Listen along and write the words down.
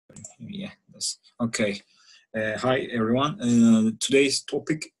Yeah. Yes. Okay. Hi everyone. Today's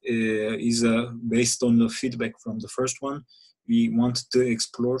topic is based on the feedback from the first one. We wanted to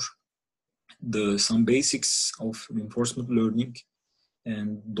explore some basics of reinforcement learning,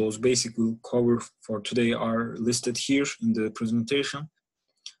 and those basics we'll cover for today are listed here in the presentation.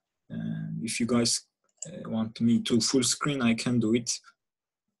 If you guys want me to full screen, I can do it.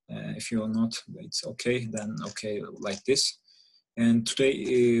 If you're not, it's okay. Then okay, like this. And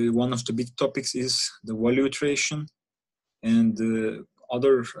today, one of the big topics is the value iteration, and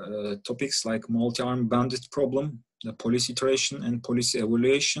other topics like Multi Armed Bandit problem, the policy iteration, and policy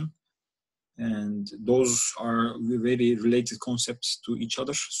evaluation. And those are very related concepts to each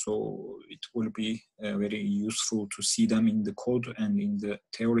other, so it will be very useful to see them in the code and in the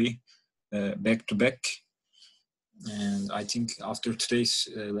theory back to back. And I think after today's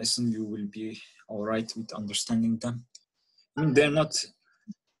lesson, you will be all right with understanding them. I mean, they're not.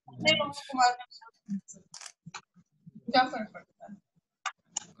 I'm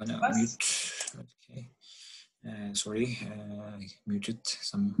gonna mute. Okay. Sorry, I muted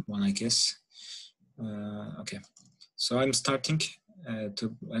someone, I guess. Okay. So I'm starting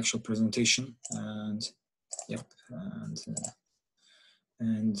to actual presentation, and yep.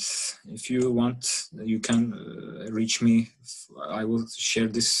 And if you want, you can reach me. I will share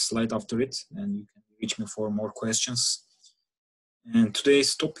this slide after it, and you can reach me for more questions. And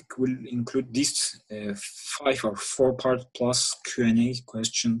today's topic will include this 5 or 4-part plus Q&A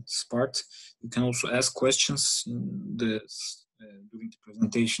questions part. You can also ask questions in the during the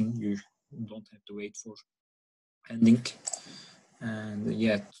presentation. You don't have to wait for ending. And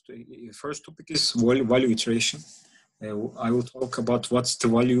yeah, the first topic is value iteration. I will talk about what's the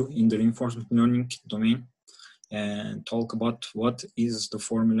value in the reinforcement learning domain, and talk about what is the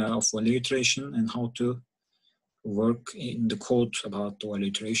formula of value iteration and how to work in the code about the value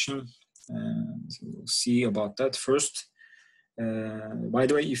iteration, and we'll see about that first. By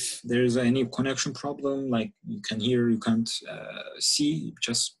the way, if there is any connection problem, like you can hear, you can't see,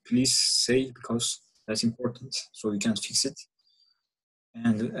 just please say, because that's important, so we can fix it.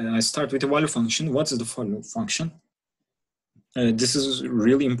 And I start with the value function. What is the value function? This is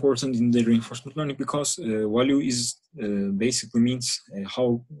really important in the reinforcement learning, because value is basically means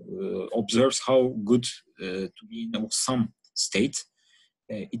how observes how good to be in some state.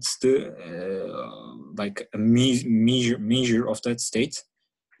 It's the like a measure of that state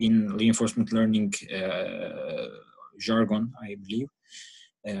in reinforcement learning jargon, I believe.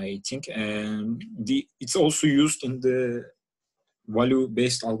 I think it's also used in the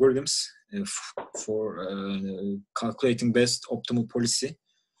value-based algorithms for calculating best optimal policy.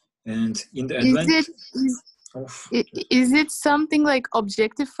 And in the advanced, is it something like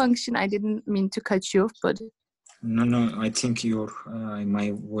objective function? I didn't mean to cut you off, but no, I think your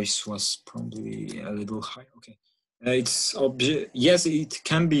my voice was probably a little high. Okay, it's yes, it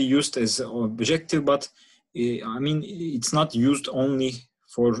can be used as objective, but I mean, it's not used only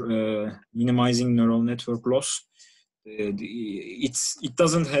for minimizing neural network loss. It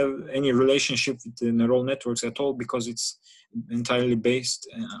doesn't have any relationship with the neural networks at all, because it's entirely based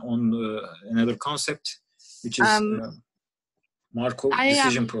on another concept, which is Markov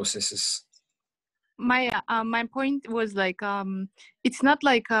decision processes. My point was like it's not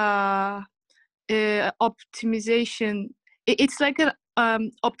like optimization. It's like a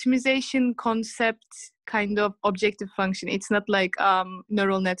optimization concept kind of objective function. It's not like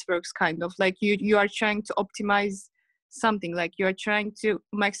neural networks kind of like you are trying to optimize something, like you're trying to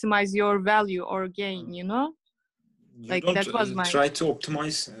maximize your value or gain, you know? Like that was my try to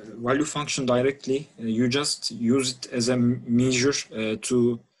optimize value function directly. You just use it as a measure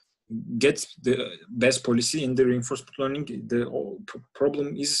to get the best policy in the reinforcement learning. The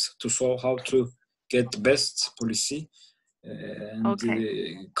problem is to solve how to get the best policy, and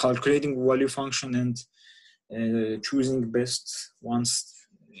calculating value function and choosing best ones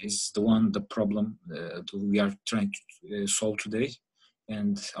is the problem we are trying to solve today,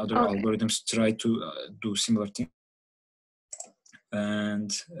 and other algorithms try to do similar things. And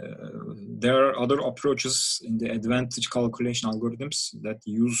there are other approaches in the advantage calculation algorithms that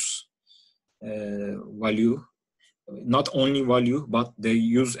use value, not only value, but they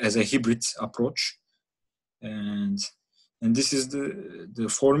use as a hybrid approach. And this is the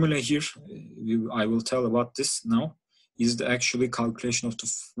formula here. I will tell about this now. Is the actually calculation of the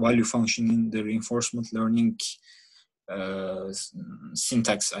value function in the reinforcement learning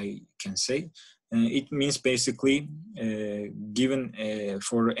syntax, I can say. It means basically given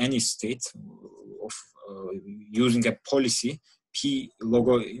for any state of using a policy, P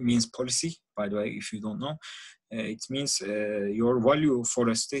logo means policy, by the way, if you don't know. It means your value for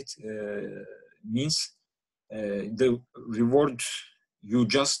a state means the reward you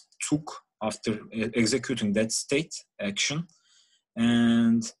just took after executing that state action,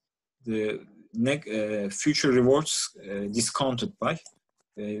 and the future rewards discounted by,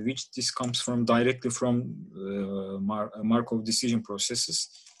 which this comes from directly from Markov decision processes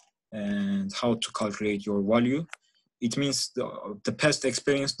and how to calculate your value. It means the past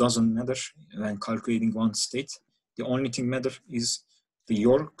experience doesn't matter when calculating one state. The only thing matter is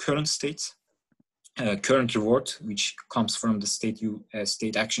your current state, current reward, which comes from the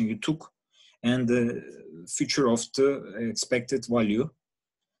state action you took, and the future of the expected value.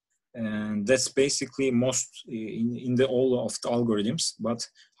 And that's basically most in the all of the algorithms. But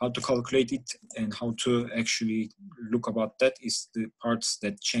how to calculate it and how to actually look about that is the parts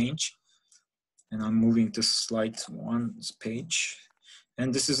that change. And I'm moving to slide 1 page.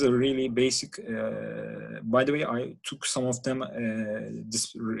 And this is a really basic, by the way, I took some of them,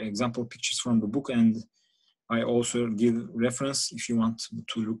 this example pictures from the book, and I also give reference if you want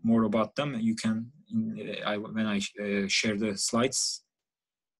to look more about them. You can, when I share the slides,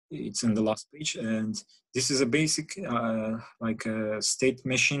 it's in the last page. And this is a basic, like a state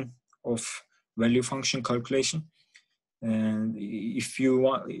machine of value function calculation. And if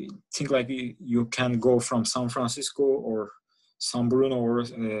you think like you can go from San Francisco or San Bruno or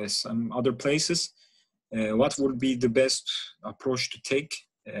some other places, what would be the best approach to take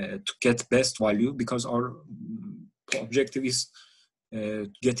to get best value? Because our objective is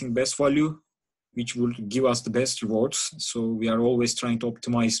getting best value, which will give us the best rewards. So we are always trying to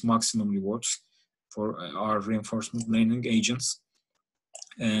optimize maximum rewards for our reinforcement learning agents.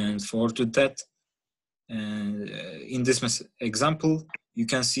 And for that, in this example, you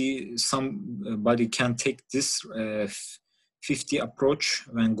can see somebody can take this 50 approach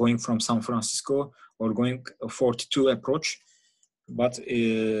when going from San Francisco, or going 42 approach. But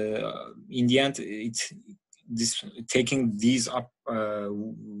in the end, taking these up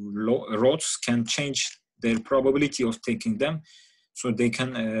roads can change their probability of taking them. So they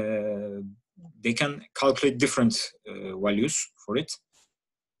can calculate different values for it.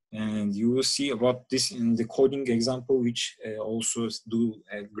 And you will see about this in the coding example, which also do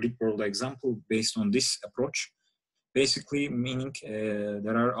a grid world example based on this approach. Basically, meaning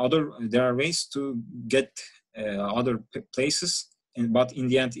there are ways to get other places, but in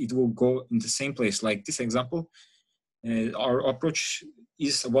the end, it will go in the same place. Like this example, our approach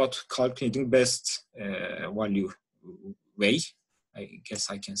is about calculating best value way. I guess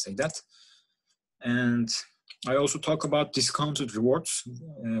I can say that. And I also talk about discounted rewards,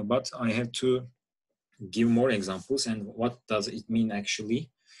 but I have to give more examples and what does it mean actually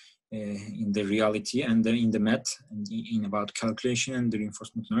in the reality and in the math and in about calculation and the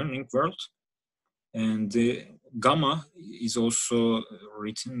reinforcement learning world. And the gamma is also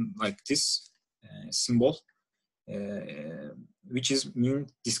written like this symbol, which is mean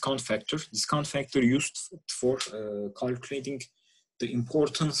discount factor. Discount factor used for calculating the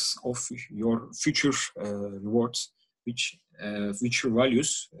importance of your future rewards, which future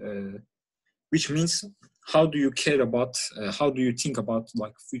values, which means how do you care about, how do you think about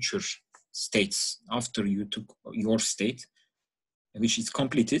like future states after you took your state, which is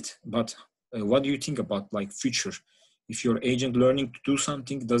completed, but what do you think about like future? If your agent learning to do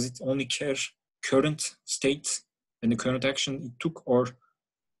something, does it only care current state and the current action it took, or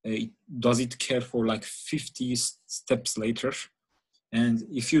does it care for like 50 steps later? And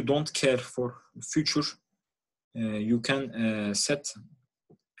if you don't care for future, you can set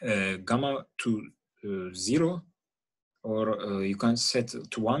gamma to 0, or you can set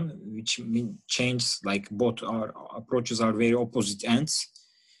to 1, which means change, like both our approaches are very opposite ends.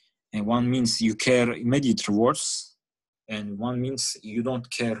 And one means you care immediate rewards, and one means you don't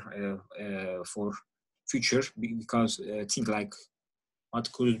care for future, because think like what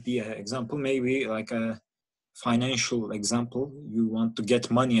could be an example, maybe like a financial example. You want to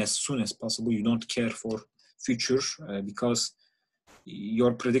get money as soon as possible. You don't care for future because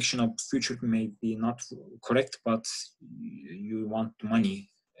your prediction of future may be not correct, but you want money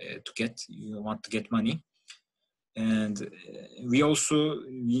you want to get money. And we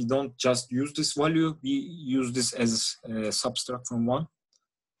don't just use this value, we use this as a subtract from 1.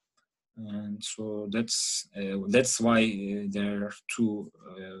 And so that's why there are two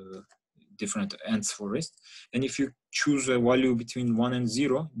different ends for it. And if you choose a value between 1 and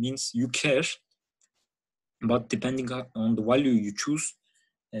 0, means you care, but depending on the value you choose,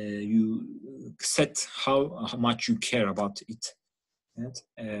 you set how much you care about it. And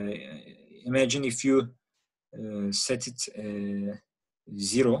imagine if you set it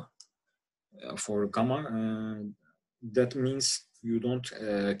 0 for gamma. That means you don't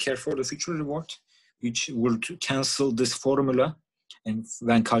care for the future reward, which will cancel this formula. And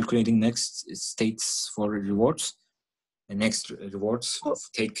when calculating next states for rewards, the next rewards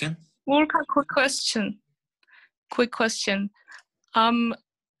taken. Volkan, quick question.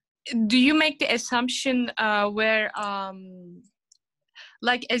 Do you make the assumption where,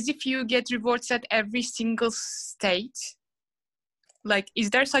 like, as if you get rewards at every single state? Like, is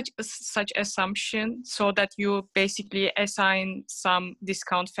there such assumption so that you basically assign some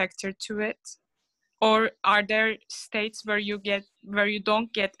discount factor to it? Or are there states where you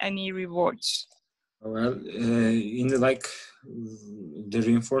don't get any rewards? Well, in the the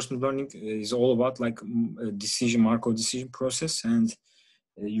reinforcement learning is all about like Markov decision process, and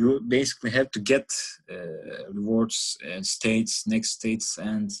you basically have to get rewards and states, next states,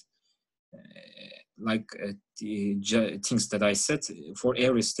 and the things that I said for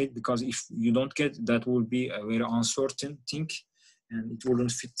every state, because if you don't get, that will be a very uncertain thing, and it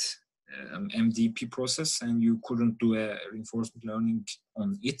wouldn't fit MDP process, and you couldn't do a reinforcement learning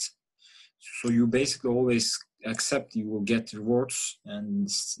on it. So you basically always accept you will get rewards and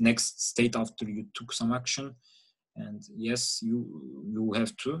next state after you took some action. And yes, you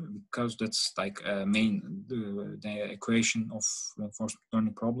have to, because that's like the equation of reinforcement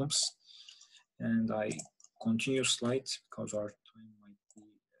learning problems. And I continue slide because our time might be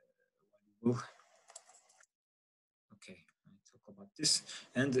valuable. Okay, I talk about this.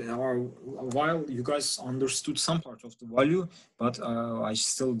 And while you guys understood some part of the value, but I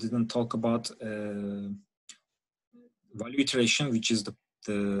still didn't talk about value iteration, which is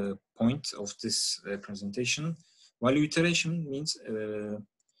the point of this presentation. Value iteration means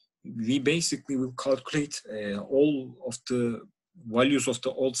we basically will calculate all of the values of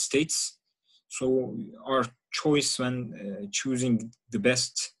the old states. So our choice when choosing the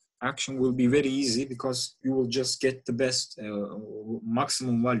best action will be very easy, because you will just get the best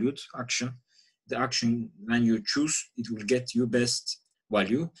maximum valued action. The action when you choose, it will get you best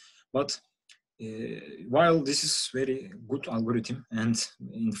value. But while this is very good algorithm and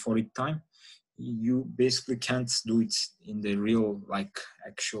for it time, you basically can't do it in the real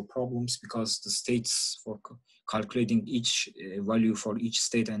actual problems, because the states for calculating each value for each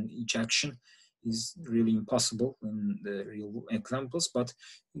state and each action is really impossible in the real examples. But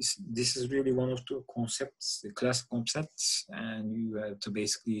this is really one of the concepts, the classic concepts, and you have to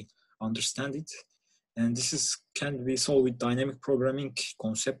basically understand it. And this can be solved with dynamic programming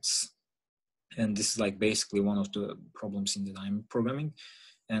concepts. And this is basically one of the problems in the dynamic programming.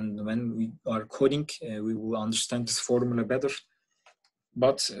 And when we are coding, we will understand this formula better.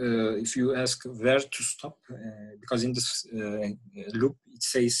 But if you ask where to stop, because in this loop, it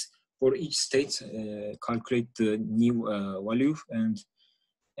says for each state, calculate the new value and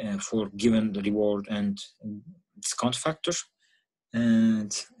for given the reward and discount factor,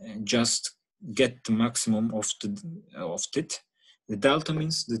 and just get the maximum of it. The delta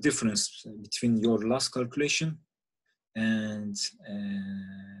means the difference between your last calculation and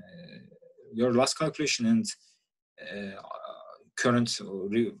current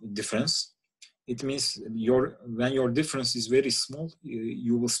difference. It means when your difference is very small,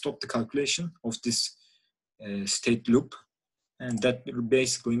 you will stop the calculation of this state loop, and that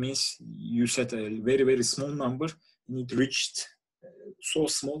basically means you set a very, very small number and it reached so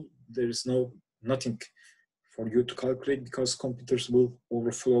small there is nothing for you to calculate, because computers will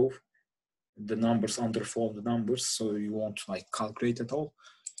overflow the numbers, underflow the numbers, so you won't calculate at all.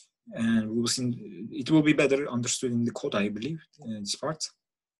 And we'll see, it will be better understood in the code, I believe, this part.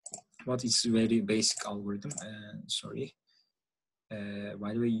 But it's a very basic algorithm. Sorry.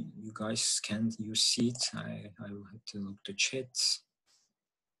 By the way, you guys can't see it. I will have to look the chat.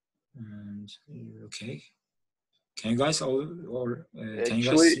 And okay. Can you guys can you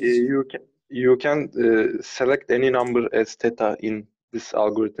guys see? You can select any number as theta in this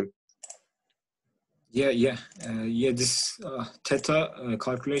algorithm. Yeah. This theta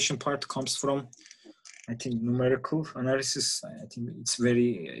calculation part comes from, I think, numerical analysis. I think it's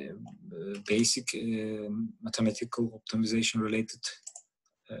very basic mathematical optimization related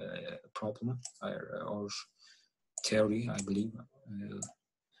problem or theory, I believe.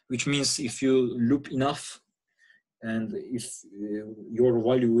 Which means if you loop enough, and if your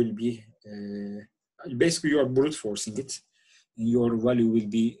value will be, basically you are brute forcing it, and your value will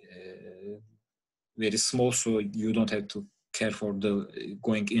be very small, so you don't have to care for the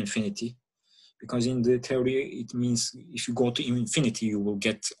going infinity. Because in the theory, it means if you go to infinity, you will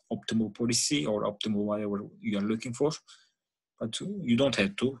get optimal policy or optimal whatever you are looking for. but you don't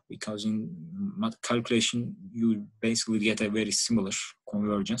have to, because in calculation you basically get a very similar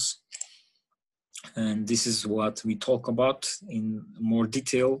convergence. And this is what we talk about in more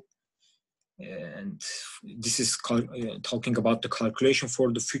detail. And this is talking about the calculation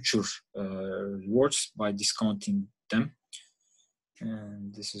for the future rewards by discounting them.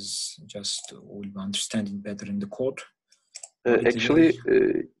 And this is just we'll be understanding better in the code. Actually,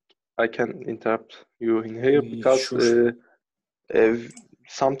 I can interrupt you in here because sure.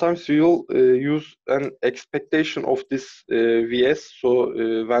 Sometimes we will use an expectation of this VS. So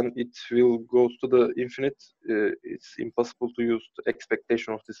when it will go to the infinite, it's impossible to use the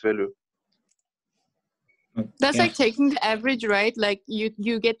expectation of this value. That's like taking the average, right? Like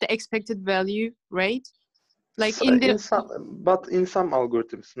you get the expected value, right? Like in some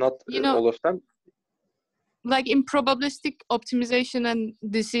algorithms, not all of them. Like in probabilistic optimization and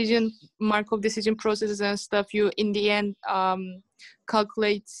Markov decision processes and stuff, you in the end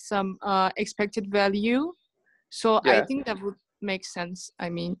calculate some expected value. So I think that would make sense. I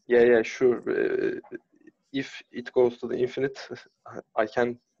mean, yeah, sure. If it goes to the infinite, I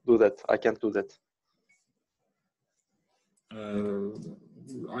can do that. I can't do that.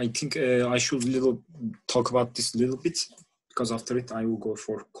 I think I should talk about this a little bit, because after it I will go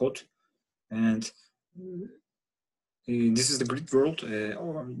for code. And this is the grid world,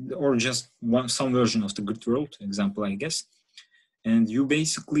 or just some version of the grid world example, I guess. And you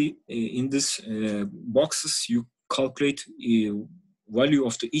basically in this boxes, you calculate value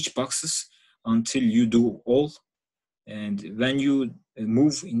of each boxes until you do all. And when you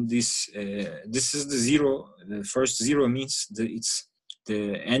move in this, this is the zero. The first zero means it's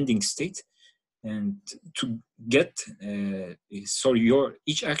the ending state. And to get,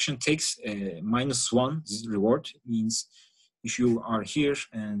 each action takes -1 reward. Means if you are here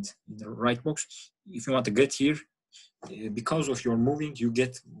and in the right box, if you want to get here, because of your moving, you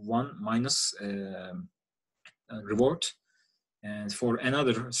get 1 minus reward. And for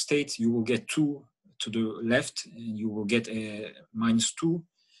another state, you will get 2 to the left, and you will get a -2.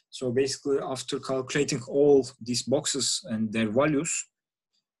 So basically, after calculating all these boxes and their values,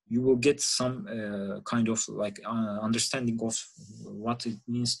 you will get some kind of like understanding of what it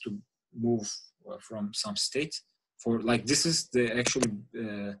means to move from some state. For like, this is the actually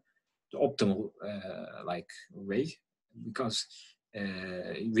the optimal like way, because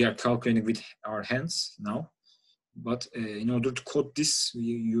we are calculating with our hands now. But in order to code this,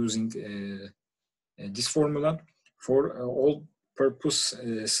 we are using this formula for all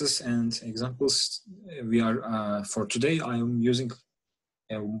purposes and examples. We are for today, I am using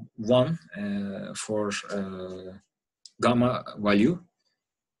 1 for gamma value,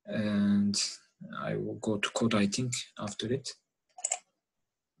 and I will go to code, I think, after it.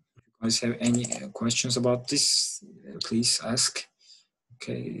 If you guys have any questions about this, please ask.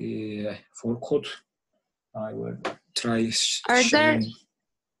 Okay, for code, I will try sharing.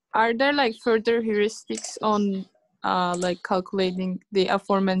 Are there like further heuristics on like calculating the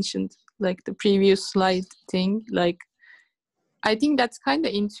aforementioned, like the previous slide thing? Like, I think that's kind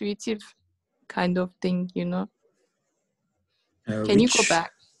of intuitive kind of thing, you know. Can you go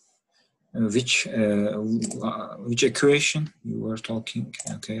back? Which equation you were talking?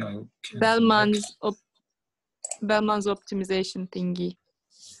 Okay, I can. Bellman's optimization thingy.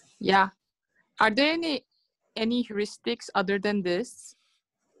 Yeah. Are there any heuristics other than this?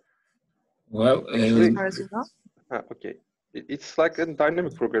 Well, okay. It's like a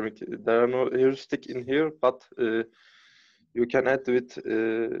dynamic programming. There are no heuristic in here, but you can add with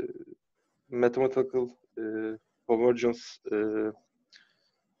mathematical convergence.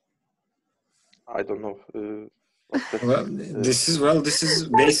 I don't know. This is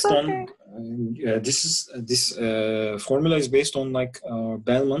based on this formula is based on like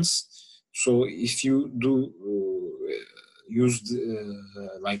Bellman's. So if you do use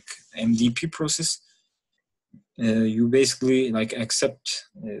like MDP process, you basically like accept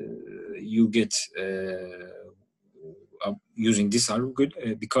you get using this are good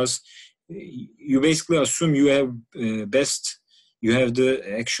because you basically assume you have you have the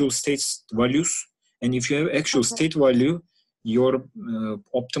actual state values, and if you have actual state value, your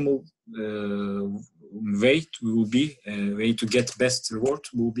optimal way will be way to get best reward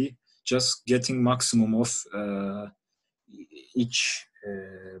will be just getting maximum of each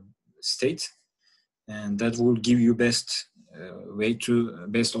state, and that will give you best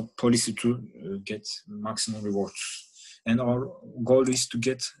policy to get maximum rewards. And our goal is to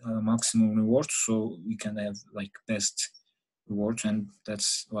get maximum rewards, so we can have like best rewards, and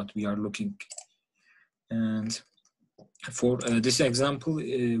that's what we are looking. And For this example,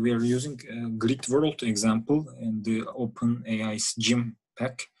 we are using grid world example in the OpenAI's Gym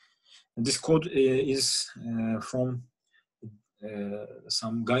pack. This code is from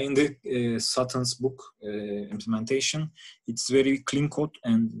some guy in the Saturn's book implementation. It's very clean code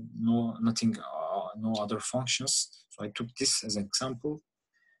and no other functions. So I took this as an example,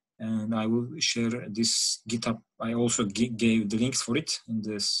 and I will share this GitHub. I also gave the links for it in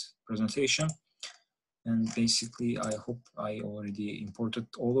this presentation. And basically, I hope I already imported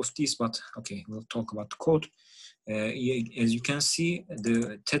all of these, but okay, we'll talk about the code. As you can see,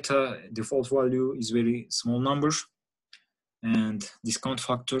 the theta default value is very small number, and discount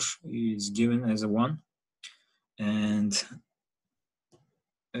factor is given as a 1. And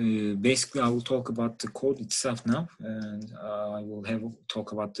basically, I will talk about the code itself now, and I will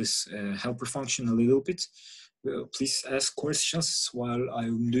talk about this helper function a little bit. Please ask questions while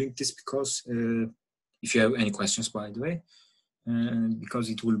I'm doing this, because if you have any questions, by the way, because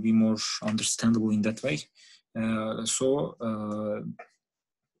it will be more understandable in that way. For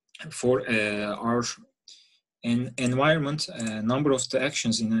our environment, number of the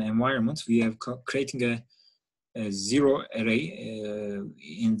actions in an environment, we have creating a zero array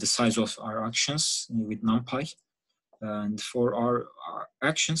in the size of our actions with NumPy. And for our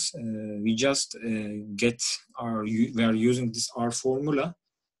actions, we just we are using this R formula,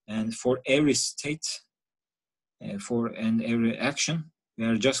 and for every state, for every action, we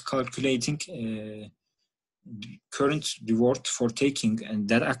are just calculating current reward for taking and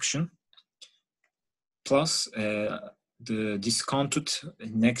that action plus the discounted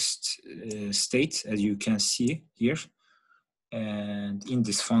next state, as you can see here, and in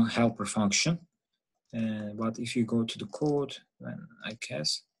this helper function. But if you go to the code, I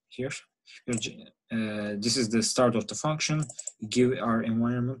guess here, this is the start of the function. We give our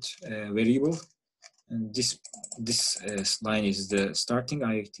environment variable, and this line is the starting.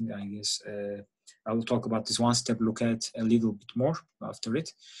 I guess I will talk about this one step, look at a little bit more after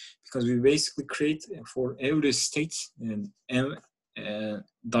it, because we basically create for every state, and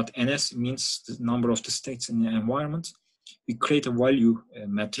 .ns means the number of the states in the environment. We create a value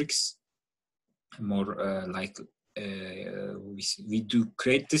matrix, more like we do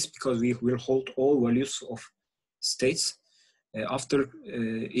create this because we will hold all values of states. After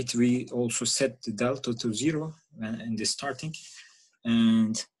it, we also set the delta to 0 in the starting,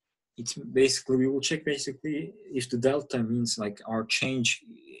 and it's basically, we will check basically if the delta means like our change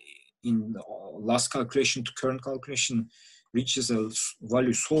in the last calculation to current calculation reaches a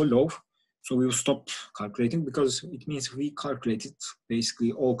value so low, so we will stop calculating, because it means we calculated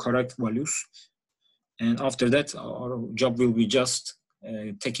basically all correct values, and after that our job will be just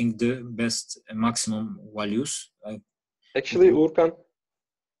taking the best maximum values. Actually, Urkan,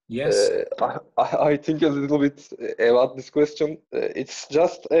 yes, I think a little bit about this question. It's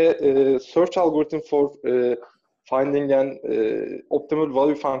just a search algorithm for finding an optimal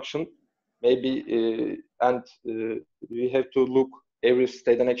value function, maybe, and we have to look every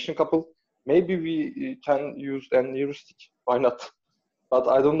state and action couple. Maybe we can use an heuristic. Why not? But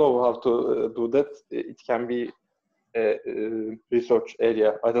I don't know how to do that. It can be a research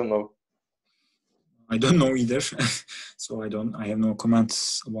area. I don't know. I don't know either, so I have no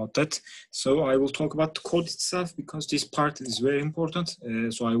comments about that. So I will talk about the code itself, because this part is very important.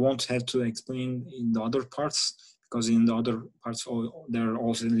 So I won't have to explain in the other parts, because in the other parts there are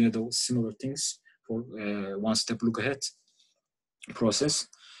also little similar things for one step look ahead process.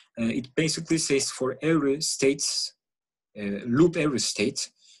 It basically says for every state, loop every state,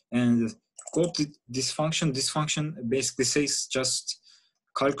 and code this function. This function basically says just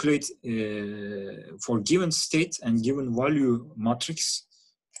calculate for given state and given value matrix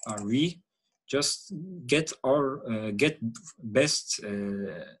V, just get our get best.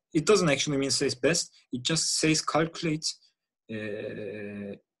 It doesn't actually mean says best. It just says calculate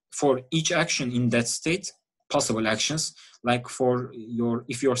for each action in that state possible actions. Like for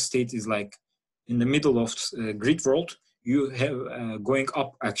if your state is like in the middle of grid world, you have going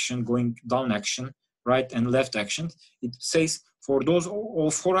up action, going down action, right and left action. It says for those all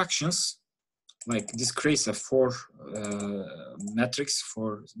 4 actions, like this creates a 4 matrix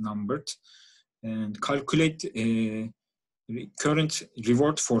for numbered, and calculate current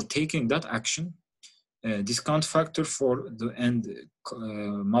reward for taking that action, discount factor for the end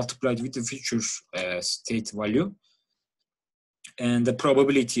multiplied with the future state value, and the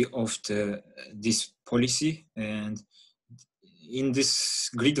probability of this policy. And in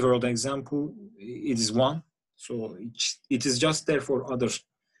this grid world example, it is 1. So it is just there for other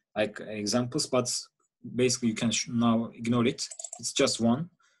like examples, but basically you can now ignore it. It's just 1.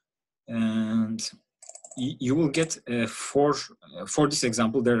 And you will get for this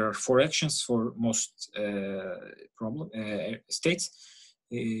example, there are 4 actions for most states.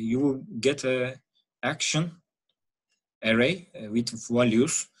 You will get a action array with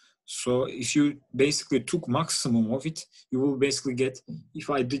values. So if you basically took maximum of it, you will basically get, if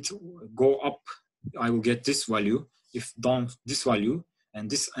I did go up, I will get this value. If down, this value, and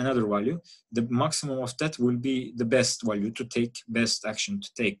this another value, the maximum of that will be the best value to take, best action to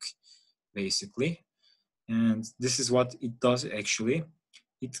take, basically. And this is what it does actually.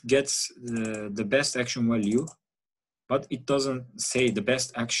 It gets the best action value, but it doesn't say the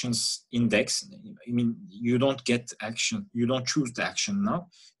best actions index. I mean, you don't get action, you don't choose the action now.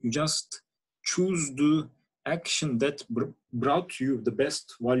 You just choose the action that brought you the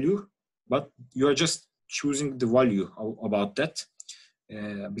best value, but you are just choosing the value about that.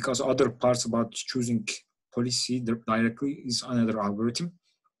 Because other parts about choosing policy directly is another algorithm.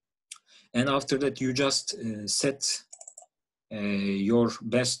 And after that, you just set your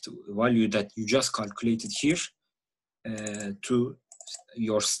best value that you just calculated here to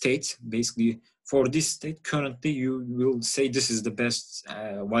your state. Basically, for this state, currently, you will say this is the best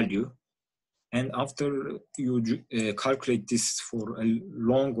value. And after you calculate this for a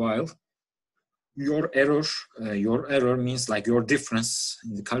long while, your error means like your difference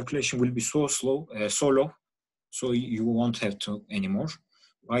in the calculation will be so low, so you won't have to anymore.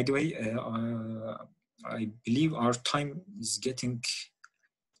 By the way, I believe our time is getting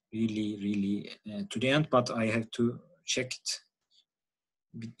really to the end, but I have to check it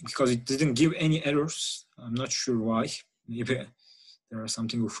because it didn't give any errors. I'm not sure why. Maybe there are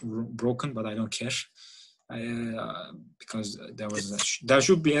something broken, but I don't care. Because there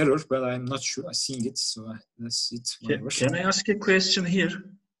should be error, but I'm not sure I'm seeing it, so that's it. Can I ask a question here?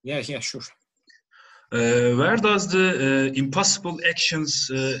 Yeah, sure. Where does the impossible actions,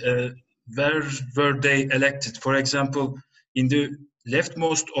 where were they elected? For example, in the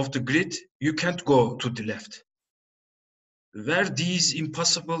leftmost of the grid, you can't go to the left. Were these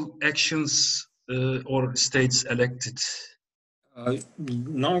impossible actions or states elected?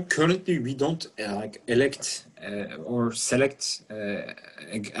 Now, currently, we don't like elect or select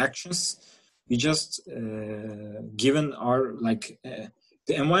actions. We just given our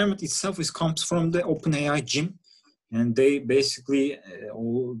the environment itself comes from the OpenAI gym, and they basically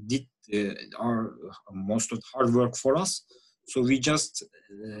all did our most of the hard work for us. So we just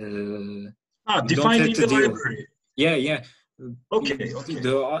defining the library. Yeah. Okay.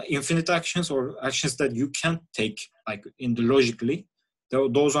 The infinite actions or actions that you can't take, like in the logically,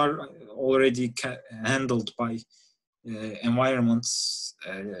 those are already handled by environments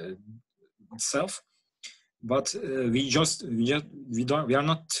itself. But we are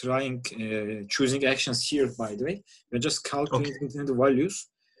not trying choosing actions here. By the way, we're just calculating the values,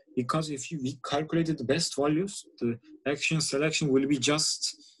 because if we calculated the best values, the action selection will be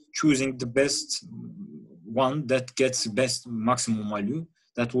just choosing the best one that gets best maximum value.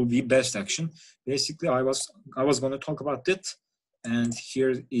 That will be best action. Basically, I was going to talk about that, and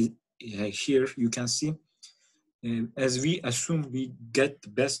here you can see, as we assume we get the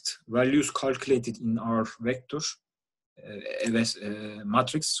best values calculated in our vector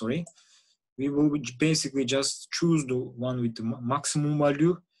matrix. Sorry, we will basically just choose the one with the maximum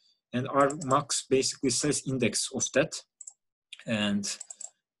value, and our max basically says index of that, and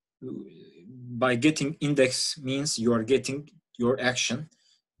by getting index means you are getting your action,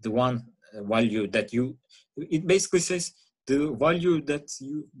 the one value that it basically says the value that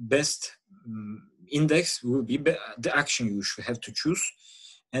you best index will be the action you should have to choose,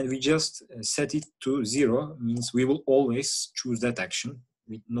 and we just set it to 0, means we will always choose that action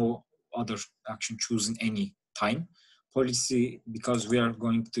with no other action chosen any time. Policy, because we are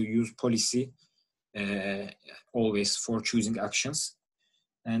going to use policy always for choosing actions.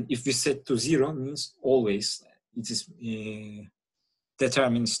 And if we set to 0, means always it is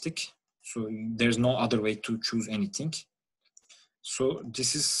deterministic. So there's no other way to choose anything. So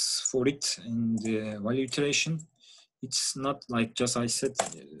this is for it in the value iteration. It's not like just I said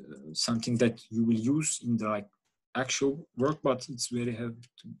something that you will use in the actual work, but it's very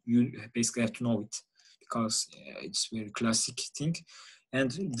you basically have to know it, because it's very classic thing. And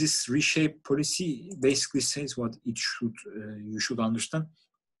this reshape policy basically says what it should you should understand.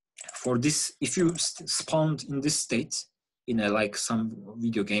 For this, if you spawned in this state in a some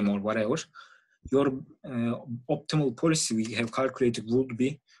video game or whatever, your optimal policy we have calculated would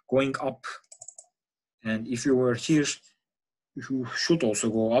be going up. And if you were here, you should also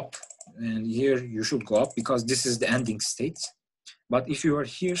go up, and here you should go up, because this is the ending state. But if you are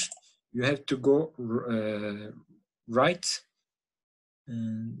here, you have to go right,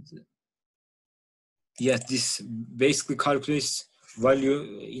 and yeah, this basically calculates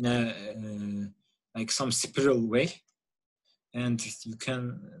value in a like some spiral way, and you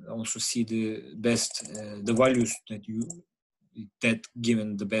can also see the best the values that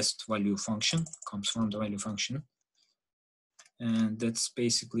given the best value function comes from the value function. And that's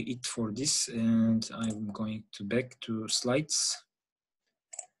basically it for this, and I'm going to back to slides.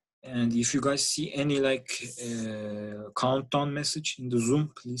 And if you guys see any like countdown message in the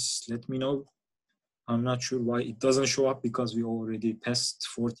Zoom, please let me know. I'm not sure why it doesn't show up, because we already passed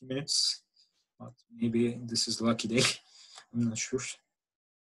 40 minutes, but maybe this is lucky day. I'm not sure.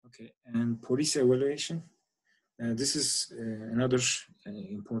 Okay, and policy evaluation. This is another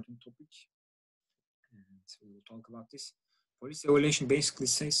important topic, and we will talk about this. Policy evaluation basically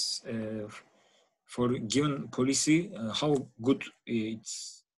says for a given policy how good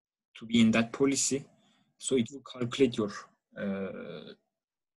it's to be in that policy. So it will calculate your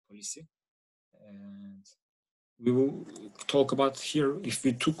policy. And we will talk about here if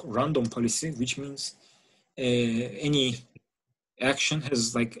we took random policy, which means any action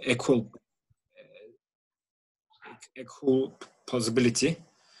has like equal possibility,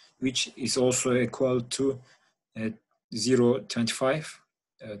 which is also equal to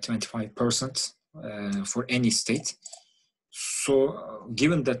 25% for any state. So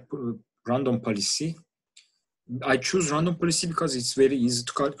given that random policy, I choose random policy because it's very easy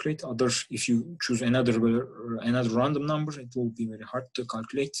to calculate. If you choose another random number, it will be very hard to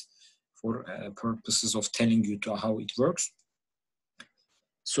calculate for purposes of telling you how it works.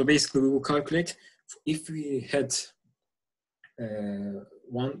 So basically, we will calculate if we had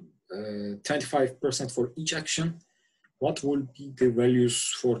 25% for each action, what will be the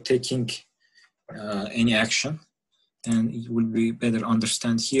values for taking any action, and it will be better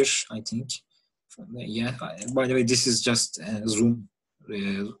understand here, I think. Yeah. By the way, this is just a zoomed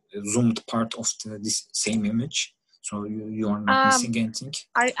part of this same image, so you are not missing anything.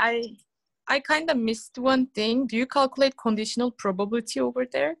 I kind of missed one thing. Do you calculate conditional probability over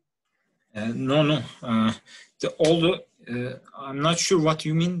there? No. I'm not sure what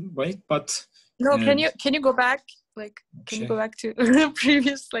you mean by it, but no. Can you go back? Like, can you go back to the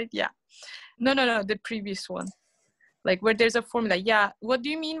previous slide? Yeah. No, the previous one. Like where there's a formula. Yeah. What do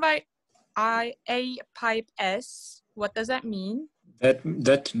you mean by A pipe S? What does that mean?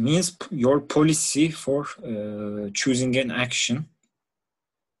 That means your policy for choosing an action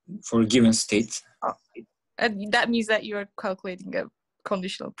for a given state. Oh, that means that you're calculating a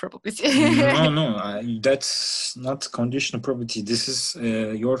conditional probability. No, that's not conditional probability. This is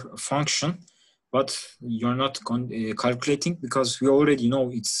your function, but you're not calculating, because we already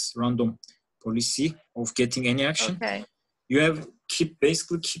know it's random policy of getting any action. Okay. You have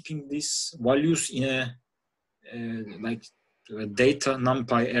basically keeping these values in a like a data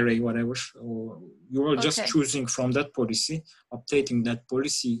numpy array, whatever. Or you are just choosing from that policy, updating that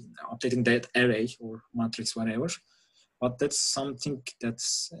array or matrix, whatever. But that's something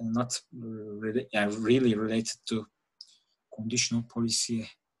that's not really related to conditional policy,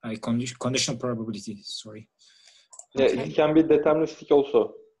 conditional probability. Sorry. Yeah, Okay. it can be deterministic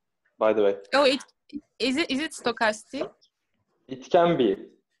also, by the way. Oh, is it stochastic? It can be.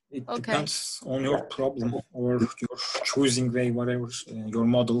 It depends on your problem or your choosing way, whatever, your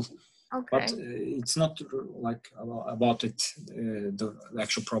model. Okay. But it's not like about it, the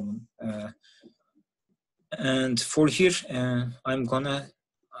actual problem. And for here, I'm gonna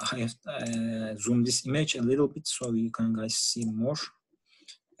zoom this image a little bit so you can guys see more.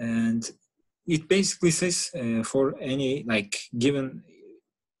 And it basically says for any given,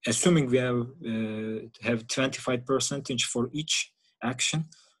 assuming we have 25% for each action.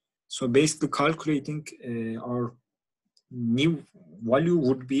 So basically calculating our new value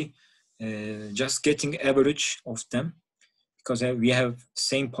would be just getting average of them, because we have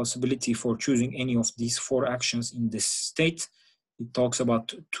same possibility for choosing any of these 4 actions in this state. It talks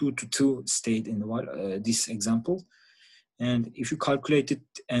about 2 to 2 state in this example. And if you calculate it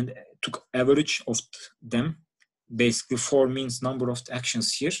and took average of them, basically 4 means number of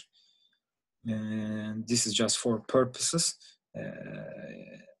actions here. And this is just for purposes.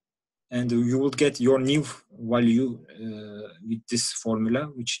 And you will get your new value with this formula,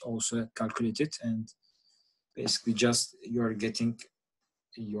 which also calculated, and basically just you are getting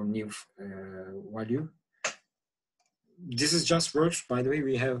your new value. This is just works. By the way,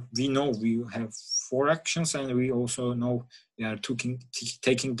 we know we have 4 actions, and we also know we are taking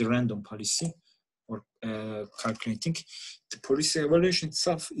the random policy or calculating. The policy evaluation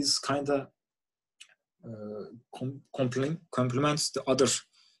itself is kind of complements the other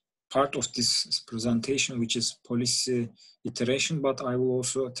part of this presentation, which is policy iteration, but I will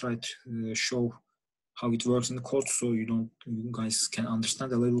also try to show how it works in the code, so you guys can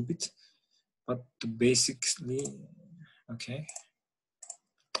understand a little bit. But basically, okay.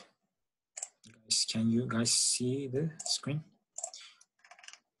 Can you guys see the screen?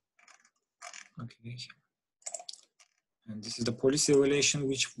 Okay. And this is the policy evaluation,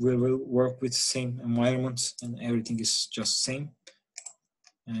 which we will work with same environment and everything is just same.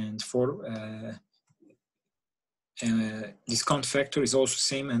 And for discount factor is also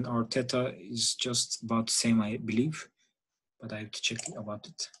same, and our theta is just about the same, I believe, but I have to check about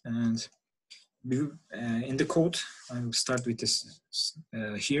it. And in the code, I will start with this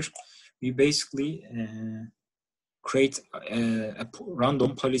here. We basically create a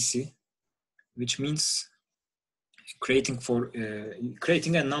random policy, which means creating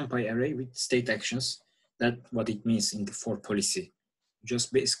a NumPy array with state actions. That's what it means in the for policy.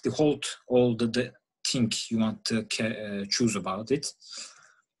 Just basically hold all the thing you want to choose about it,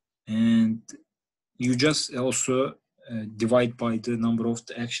 and you just also divide by the number of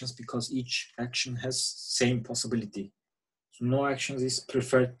the actions, because each action has same possibility. So no actions is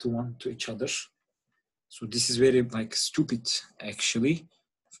preferred to one to each other. So this is very like stupid actually.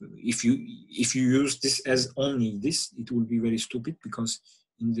 If you use this as only this, it will be very stupid, because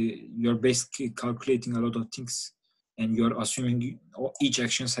you're basically calculating a lot of things and you're assuming each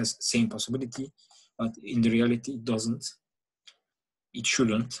action has same possibility, but in the reality it doesn't. It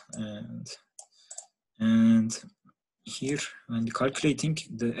shouldn't. And here, when calculating,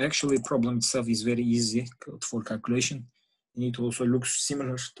 the actually problem itself is very easy for calculation, and it also looks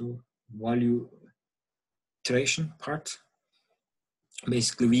similar to value iteration part.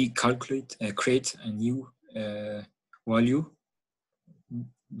 Basically, we create a new value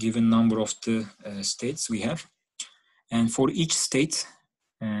given number of the states we have, and for each state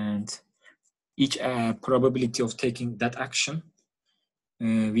and each probability of taking that action,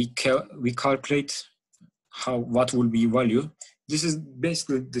 we calculate what will be value. This is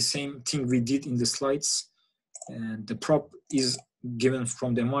basically the same thing we did in the slides, and the prop is given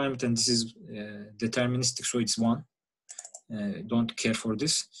from the environment, and this is deterministic, so it's 1. Don't care for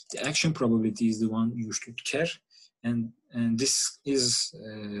this. The action probability is the one you should care, and this is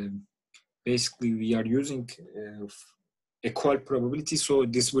basically we are using equal probability, so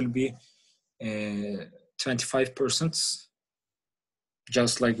this will be 25%,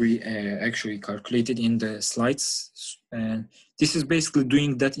 just like we actually calculated in the slides. And this is basically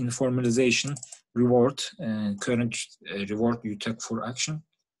doing that in formalization, reward and current reward you take for action,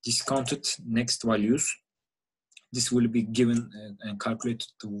 discounted next values. This will be given and calculated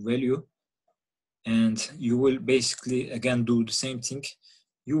to value, and you will basically again do the same thing.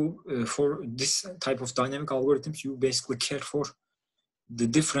 You for this type of dynamic algorithms, you basically care for the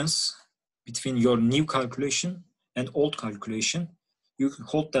difference between your new calculation and old calculation. You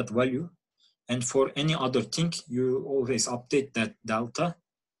hold that value, and for any other thing, you always update that delta,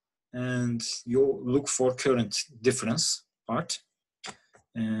 and you look for current difference part,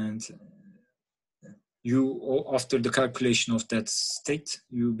 and you, after the calculation of that state,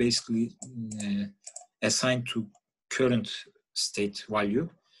 you basically assign to current state value.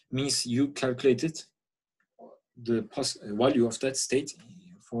 Means you calculated the value of that state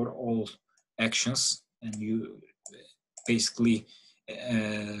for all actions, and you basically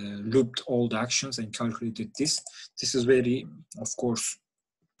looped all the actions and calculated this. This is very, of course,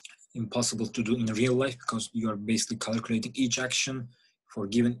 impossible to do in real life, because you are basically calculating each action for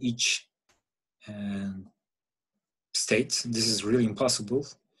given each state. This is really impossible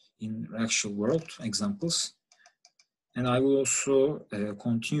in actual world examples. And I will also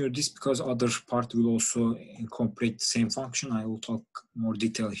continue this, because other part will also incorporate the same function. I will talk more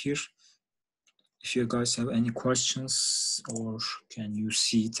detail here. If you guys have any questions, or can you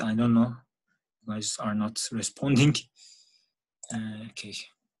see it? I don't know. You guys are not responding. Okay.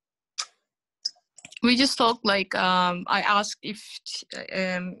 We just talked like I asked if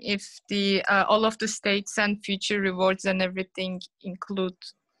the all of the states and future rewards and everything include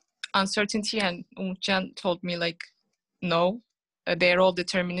uncertainty, and Umutcan told me like no, they're all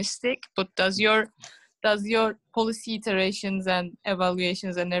deterministic. But does your policy iterations and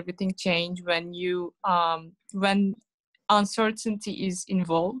evaluations and everything change when you when uncertainty is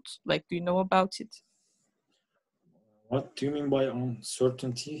involved? Like, do you know about it? What do you mean by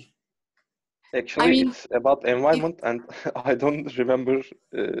uncertainty? Actually, I mean, it's about environment, and I don't remember.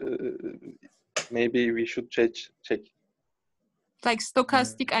 Maybe we should check. Like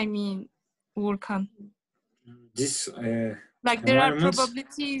stochastic, I mean, Urkan. This like there are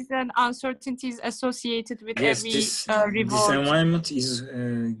probabilities and uncertainties associated with every reward. This environment is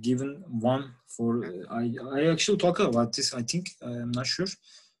given 1 for. I actually talk about this. I think I'm not sure.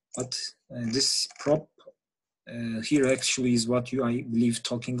 but this prop here actually is what you, I believe,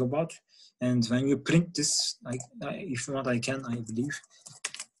 talking about. And when you print this, if you want, I believe.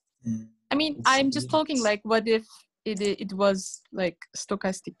 I mean, I'm just talking like, what if it was like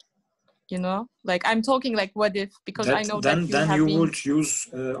stochastic, you know? Like, I'm talking like, what if, because I know that you would use,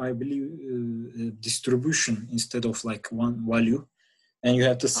 I believe, distribution instead of like one value, and you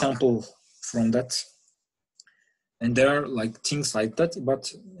have to sample from that. And there are like things like that,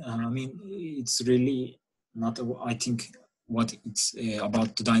 but I mean, it's really not, I think, what it's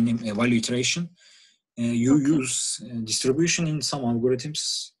about the dynamic value iteration. You use distribution in some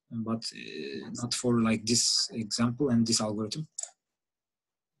algorithms, but not for like this example and this algorithm.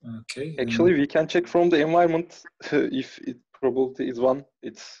 Okay. Actually, we can check from the environment if it probability is 1.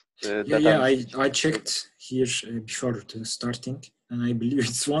 It's I checked here before starting, and I believe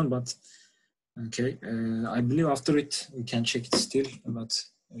it's 1, but okay. I believe after it we can check it still, but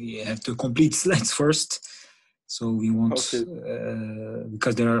we have to complete slides first. So we want,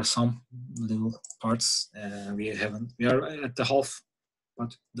 because there are some little parts we are at the half,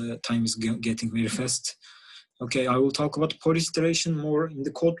 but the time is getting very fast. Okay, I will talk about policy iteration more in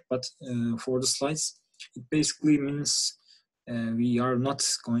the code, but for the slides, it basically means we are not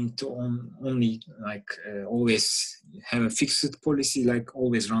going to only like always have a fixed policy, like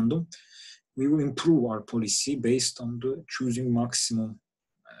always random. We will improve our policy based on the choosing maximum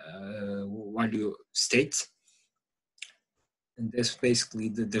value state. And that's basically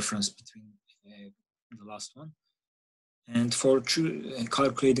the difference between the last one. And for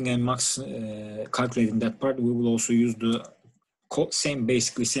calculating and calculating that part, we will also use the code, same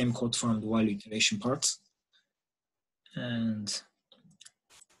code from the value iteration part. And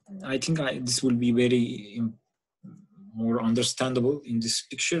I think this will be very more understandable in this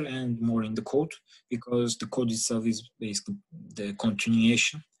picture and more in the code, because the code itself is basically the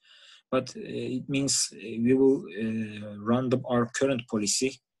continuation. But it means we will run our current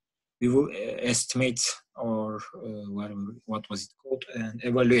policy. We will estimate or what was it called, and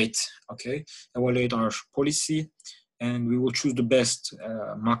evaluate. Okay, evaluate our policy, and we will choose the best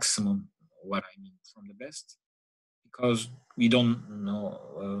maximum. What I mean from the best, because we don't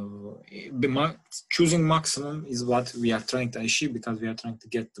know. Choosing maximum is what we are trying to achieve, because we are trying to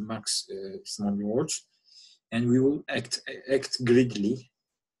get the maximum rewards, and we will act greedily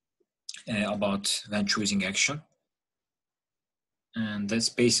about when choosing action. And that's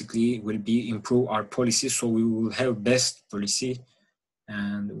basically will be improve our policy, so we will have best policy,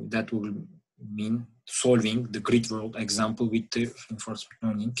 and that will mean solving the grid world example with the reinforcement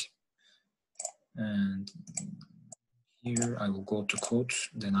learning. And here I will go to code,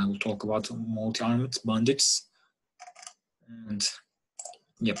 then I will talk about Multi Armed Bandits. And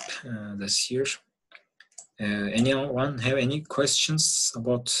yep, that's here. Anyone have any questions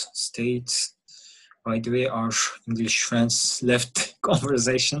about state? By the way, our English friends left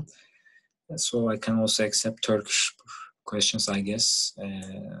conversation, so I can also accept Turkish questions, I guess,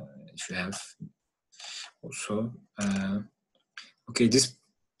 if you have also. Okay, this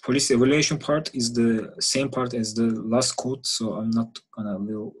policy evaluation part is the same part as the last code, so I'm not gonna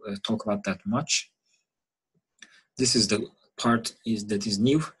talk about that much. This is the part that is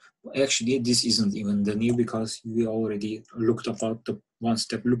new. Actually, this isn't even the new, because we already looked about the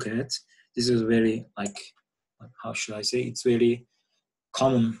one-step look at. This is very, like, how should I say? It's very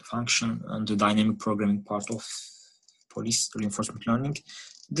common function on the dynamic programming part of police reinforcement learning.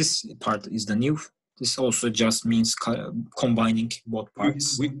 This part is the new. This also just means combining both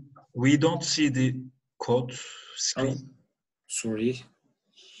parts. We don't see the code screen. Oh, sorry.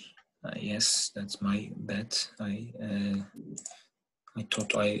 Yes, that's my bad. I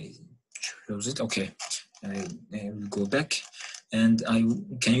thought I chose it. Okay, I will go back. And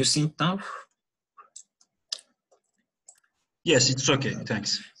can you see it now? Yes, it's okay.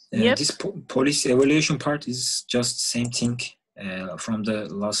 Thanks. Yep. This policy evaluation part is just same thing from the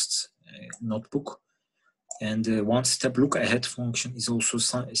last notebook. And the one-step look ahead function is also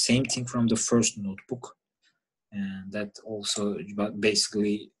same thing from the first notebook. And that also,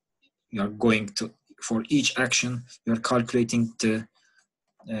 basically, you are going to, for each action, you are calculating the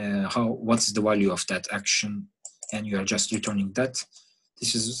what's the value of that action, and you are just returning that.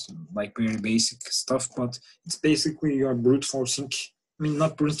 This is like very basic stuff, but it's basically you are brute forcing. I mean,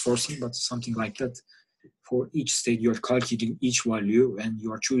 not brute forcing, but something like that. For each state, you are calculating each value and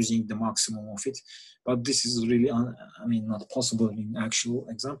you are choosing the maximum of it. But this is really, not possible in actual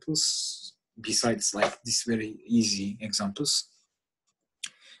examples, besides like this very easy examples.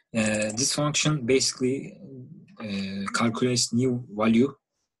 This function basically calculates new value,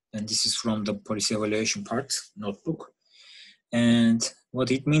 and this is from the policy evaluation part notebook. And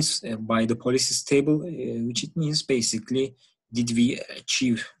What it means by the policies table, which it means basically, did we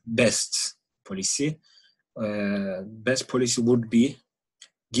achieve best policy? Best policy would be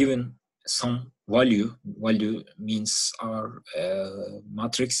given some value. Value means our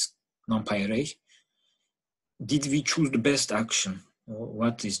matrix NumPy array. Did we choose the best action?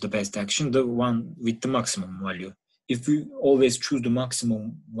 What is the best action? The one with the maximum value. If we always choose the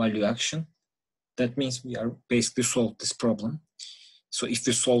maximum value action, that means we are basically solved this problem. So if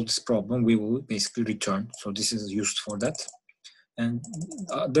we solve this problem, we will basically return. So this is used for that. And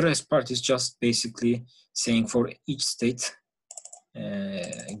the rest part is just basically saying for each state,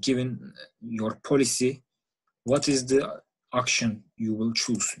 given your policy, what is the action you will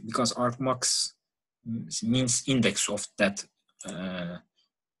choose? Because argmax means index of that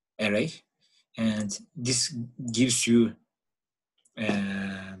array. And this gives you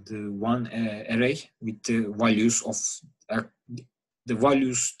the one array with the values of the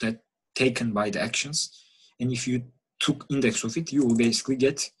values that taken by the actions. And if you took index of it, you will basically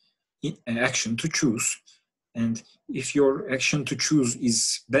get an action to choose. And if your action to choose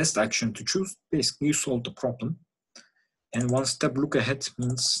is best action to choose, basically you solve the problem. And one step look ahead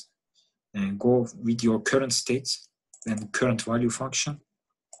means go with your current state and current value function.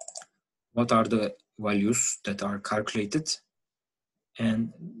 What are the values that are calculated?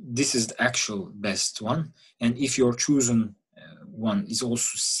 And this is the actual best one. And if your chosen one is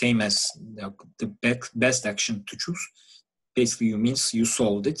also same as the best action to choose, basically you means you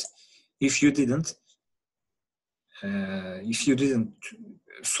solved it. If you didn't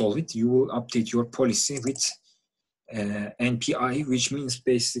solve it, you will update your policy with NPI, which means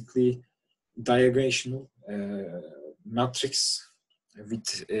basically diagonal matrix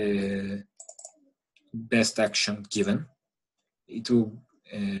with best action given. It will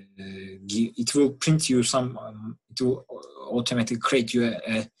print you some. It will automatically create you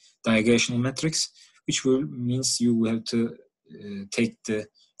a diagonal matrix, which will means you will have to take the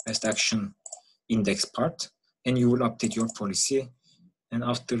best action index part, and you will update your policy. And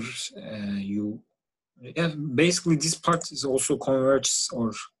after basically this part is also converges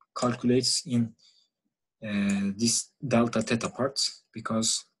or calculates in this delta theta part,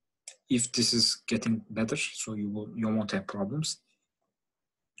 because if this is getting better, so you won't have problems.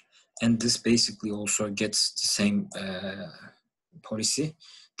 And this basically also gets the same policy.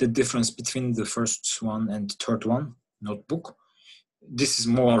 The difference between the first one and the third one, notebook, this is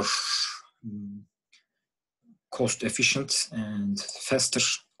more cost efficient and faster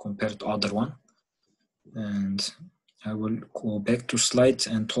compared to other one. And I will go back to slides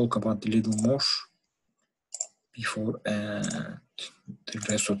and talk about a little more before the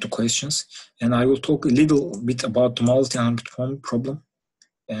rest of the questions. And I will talk a little bit about the multi-armed problem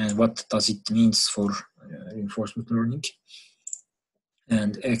and what does it means for reinforcement learning.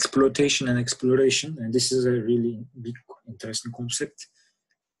 And exploitation and exploration, and this is a really big interesting concept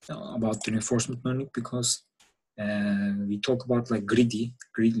about reinforcement learning, because we talk about like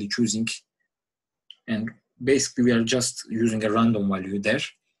greedily choosing, and basically we are just using a random value there,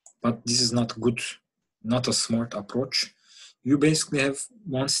 but this is not good, not a smart approach. You basically have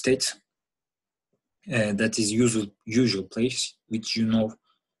one state that is usual place, which you know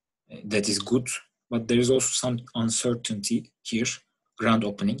that is good, but there is also some uncertainty here, grand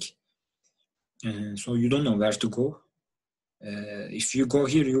opening. So you don't know where to go. If you go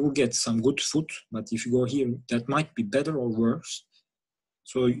here, you will get some good food, but if you go here, that might be better or worse.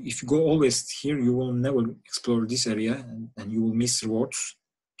 So if you go always here, you will never explore this area and you will miss rewards.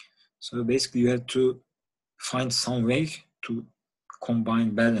 So basically you have to find some way to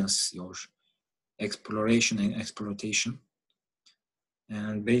combine, balance your exploration and exploitation.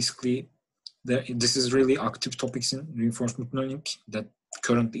 And basically this is really active topics in reinforcement learning that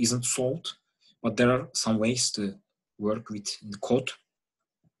currently isn't solved, but there are some ways to work with in the code.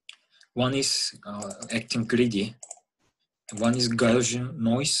 One is acting greedy, one is Gaussian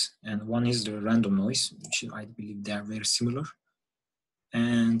noise, and one is the random noise, which I believe they are very similar.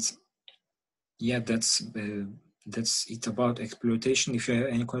 And yeah, that's it about exploitation. If you have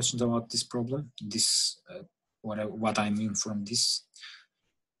any questions about this problem, this what I mean from this.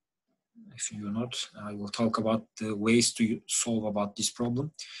 If you're not, I will talk about the ways to solve about this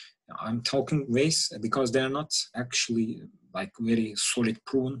problem. I'm talking ways because they're not actually like very solid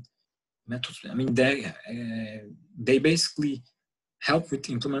proven methods. I mean, they basically help with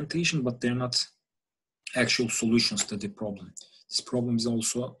implementation, but they're not actual solutions to the problem. This problem is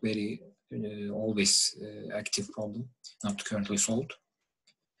also very always active problem, not currently solved.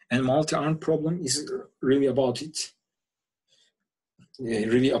 And multi-armed problem is really about it.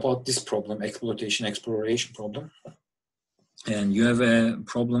 Really about this problem, exploitation, exploration problem. and you have a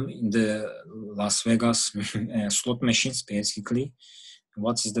problem in the Las Vegas slot machines, basically.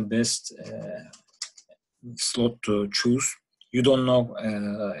 What is the best slot to choose? You don't know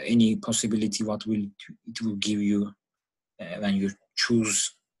any possibility what it will give you when you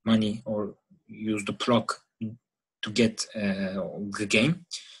choose money or use the plug to get the game.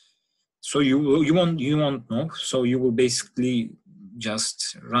 So you won't know. So you will basically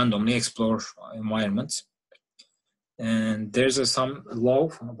just randomly explore environments. And there's some law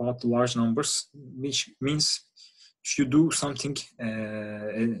about the large numbers, which means if you do something,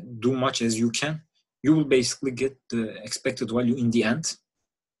 do much as you can, you will basically get the expected value in the end.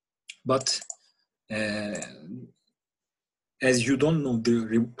 But as you don't know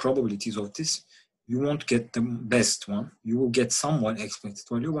the probabilities of this, you won't get the best one. You will get somewhat expected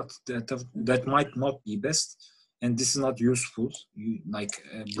value, but that might not be best. And this is not useful,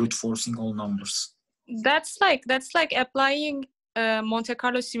 brute forcing all numbers. That's like applying Monte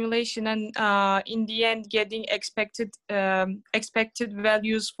Carlo simulation and in the end getting expected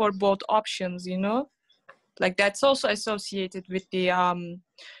values for both options, you know, like that's also associated with the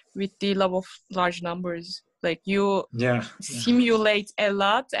law of large numbers. Like you simulate a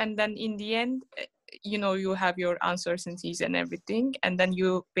lot, and then in the end, you know, you have your uncertainties and everything, and then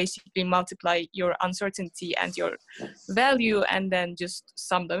you basically multiply your uncertainty and your value, and then just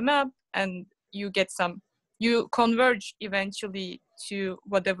sum them up, and you converge eventually to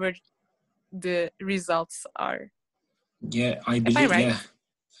whatever the results are. Yeah, I believe. Right?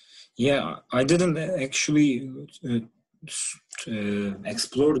 Yeah. I didn't actually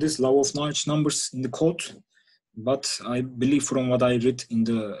explore this law of large numbers in the code, but I believe from what I read in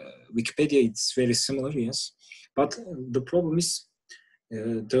the Wikipedia, it's very similar. Yes, but the problem is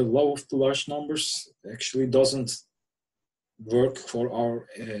the law of the large numbers actually doesn't work for our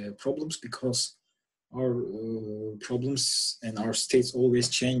problems, because our problems and our states always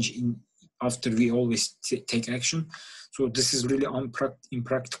change after we always take action. So this is really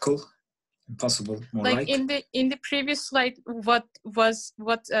impractical, impossible. In the previous slide, what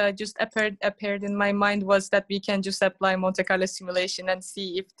just appeared in my mind was that we can just apply Monte Carlo simulation and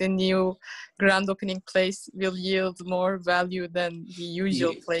see if the new grand opening place will yield more value than the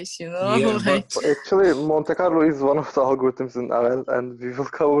usual place, you know. Yeah, like, but actually Monte Carlo is one of the algorithms in RL, and we will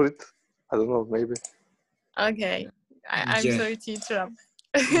cover it. I don't know, maybe. Okay, I'm sorry to interrupt.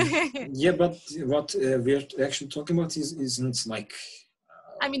 Yeah, but what we're actually talking about isn't like.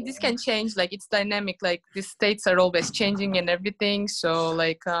 I mean, this can change. Like, it's dynamic. Like, the states are always changing and everything. So,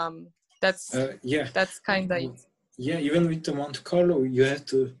 like, that's kind of it. Yeah, even with the Monte Carlo, you have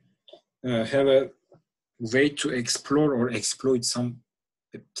to have a way to explore or exploit some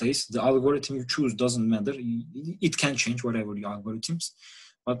place. The algorithm you choose doesn't matter. It can change whatever your algorithms,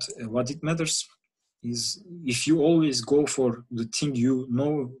 but what it matters is if you always go for the thing you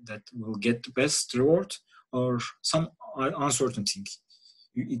know that will get the best reward, or some uncertain thing.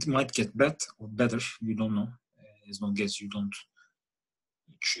 It might get better, you don't know, as long as you don't.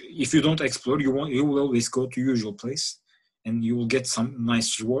 If you don't explore, you will always go to usual place, and you will get some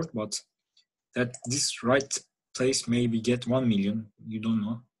nice reward. But that this right place maybe get 1 million, you don't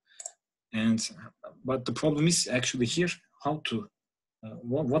know. But the problem is actually here how to.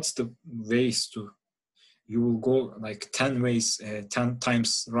 What's the ways to? You will go like 10 ways, 10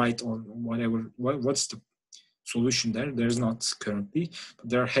 times right or whatever. What's the solution there? There's not currently, but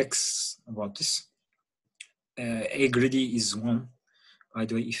there are hacks about this. A greedy is one. By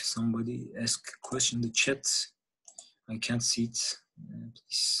the way, if somebody asks a question in the chat, I can't see it.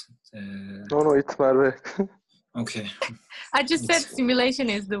 Please. No, it's Merve. Okay. I just said simulation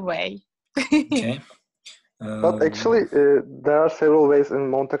is the way. Okay. But actually, there are several ways in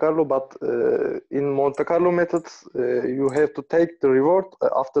Monte Carlo, but in Monte Carlo methods, you have to take the reward.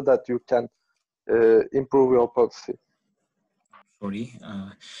 After that, you can improve your policy. Sorry.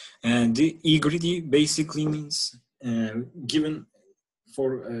 And the E-greedy basically means given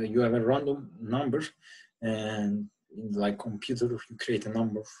for you have a random number, and in like computer, you create a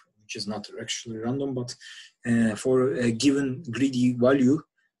number which is not actually random, but for a given greedy value,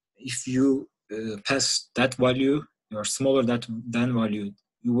 if you pass that value, or smaller than value,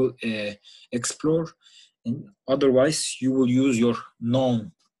 you will explore, and otherwise you will use your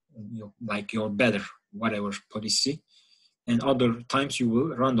known, like your better whatever policy, and other times you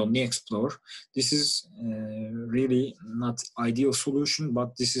will randomly explore. This is really not ideal solution,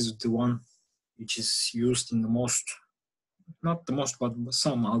 but this is the one which is used in the most, not the most, but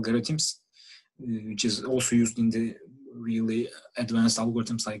some algorithms, which is also used in the really advanced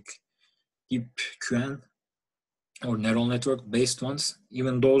algorithms like DeepQN or neural network based ones.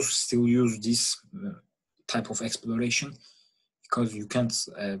 Even those still use this type of exploration. because you can't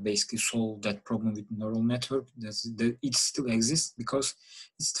basically solve that problem with neural network. It still exists because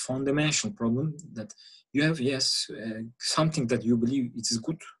it's the fundamental problem that you have, yes, something that you believe it is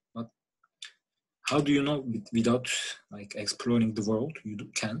good, but how do you know without like exploring the world? You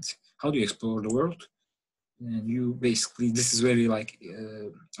can't. How do you explore the world? And you basically, this is very like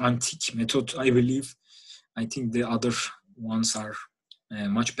antique method, I believe. I think the other ones are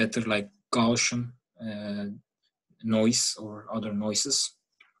much better, like Gaussian noise or other noises.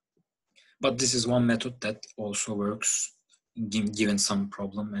 But this is one method that also works given some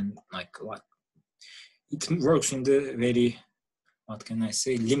problem, and like it works in the very, what can I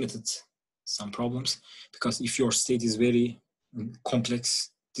say, limited some problems, because if your state is very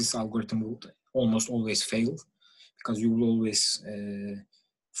complex, this algorithm will almost always fail, because you will always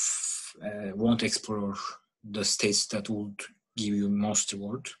won't explore the states that would give you most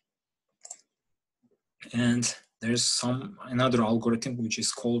reward. And there's another algorithm which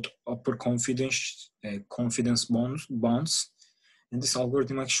is called upper confidence bounds. And this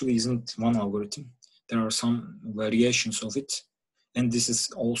algorithm actually isn't one algorithm. There are some variations of it. And this is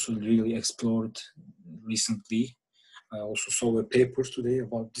also really explored recently. I also saw a paper today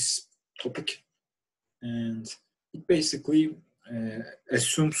about this topic. And it basically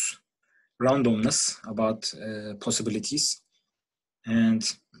assumes randomness about possibilities. And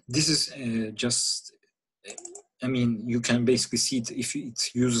this is just, I mean, you can basically see it. If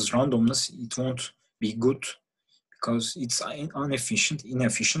it uses randomness, it won't be good because it's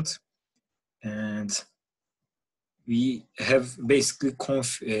inefficient. And we have basically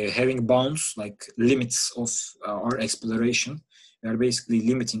having bounds, like limits of our exploration. We are basically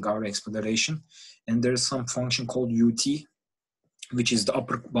limiting our exploration. And there's some function called UT, which is the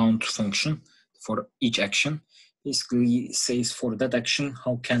upper bound function for each action. Basically says for that action,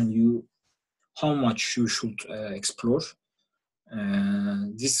 how much you should explore.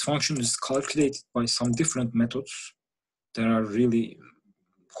 This function is calculated by some different methods. There are really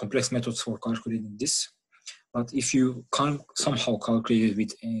complex methods for calculating this. But if you can't somehow calculate it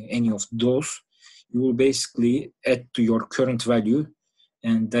with any of those, you will basically add to your current value,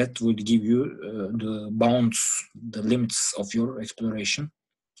 and that would give you the bounds, the limits of your exploration.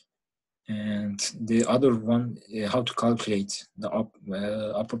 And the other one, how to calculate the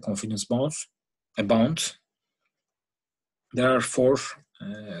upper confidence bounds, a bound. There are four,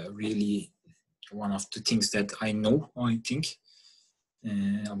 really one of the things that I know, I think,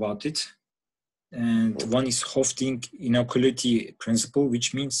 about it. And one is Hofstadter inequality principle,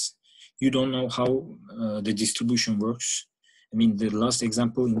 which means you don't know how the distribution works. I mean, the last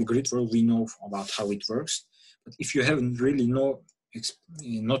example in the grid world, we know about how it works. But if you haven't really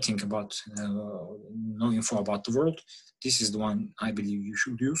nothing about, no info about the world, this is the one I believe you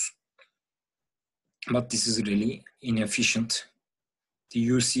should use. But this is really inefficient. The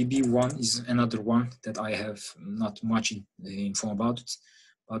UCB one is another one that I have not much info about it,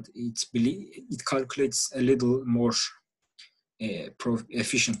 but it calculates a little more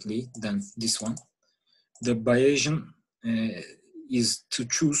efficiently than this one. The Bayesian is to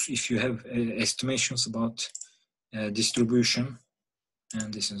choose if you have estimations about distribution,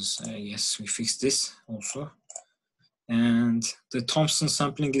 and this is, yes, we fixed this also. And the Thompson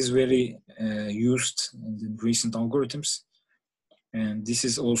sampling is very used in the recent algorithms. And this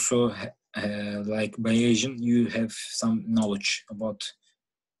is also like Bayesian, you have some knowledge about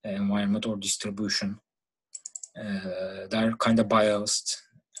environment or distribution. They're kind of biased.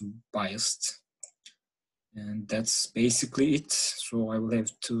 And that's basically it. So I will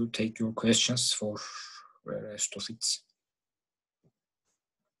have to take your questions for the rest of it.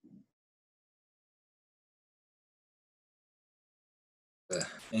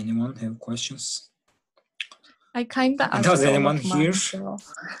 Anyone have questions? I kind of asked Does anyone all of mine, here? so.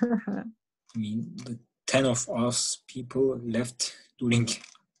 I mean, the 10 of us people left during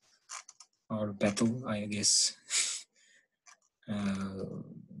our battle, I guess.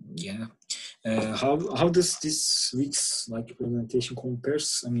 Yeah. How does this week's like presentation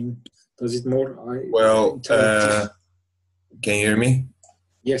compares? I mean, does it more? Well, can you hear me?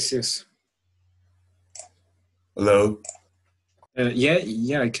 Yes. Hello.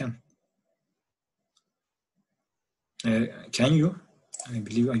 Yeah, I can. Can you? I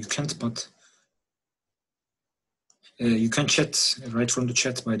believe you can't, but you can chat right from the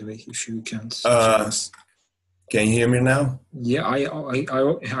chat. By the way, if you can't. Can you hear me now? Yeah,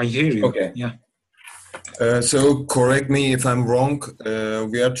 I hear you. Okay. Yeah. So correct me if I'm wrong.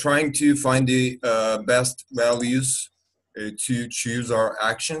 We are trying to find the best values to choose our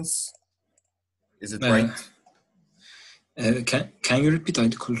actions. Is it right? Can you repeat? I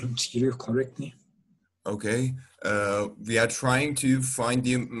couldn't hear you correctly. Okay. We are trying to find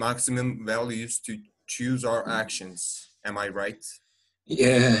the maximum values to choose our actions. Am I right?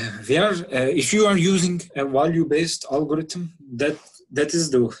 Yeah, we are. If you are using a value-based algorithm, that is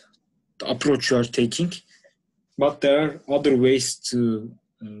the approach you are taking. But there are other ways to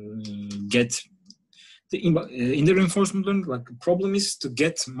get in the reinforcement learning. Like the problem is to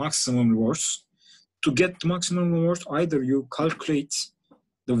get maximum rewards. To get the maximum rewards, either you calculate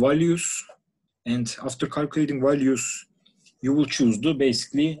the values, and after calculating values, you will choose the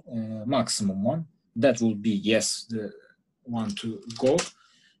basically maximum one. That will be yes, the one to go.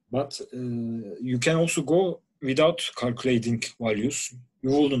 But you can also go without calculating values.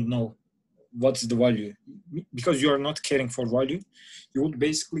 You wouldn't know what is the value because you are not caring for value. You would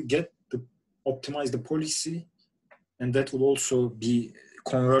basically optimize the policy, and that will also be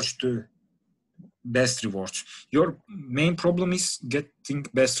converged to best rewards. Your main problem is getting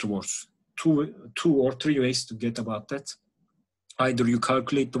best rewards. Two or three ways to get about that. Either you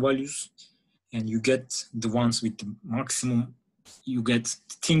calculate the values and you get the ones with the maximum, you get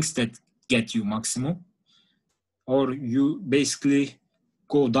things that get you maximum, or you basically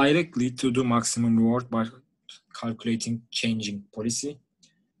go directly to the maximum reward by calculating changing policy.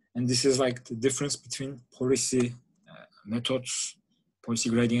 And this is like the difference between policy methods, policy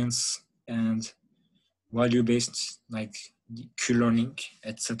gradients, and value-based like Q-learning,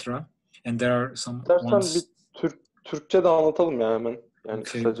 etc. And there are some İstersen ones... bir Türkçe de anlatalım ya hemen. Yani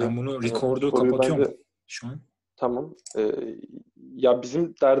Okay, kısaca. ben bunu Yani record'u soruyu kapatıyorum bence şu an. tamam. Ya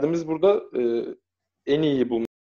bizim derdimiz burada en iyi bulmak.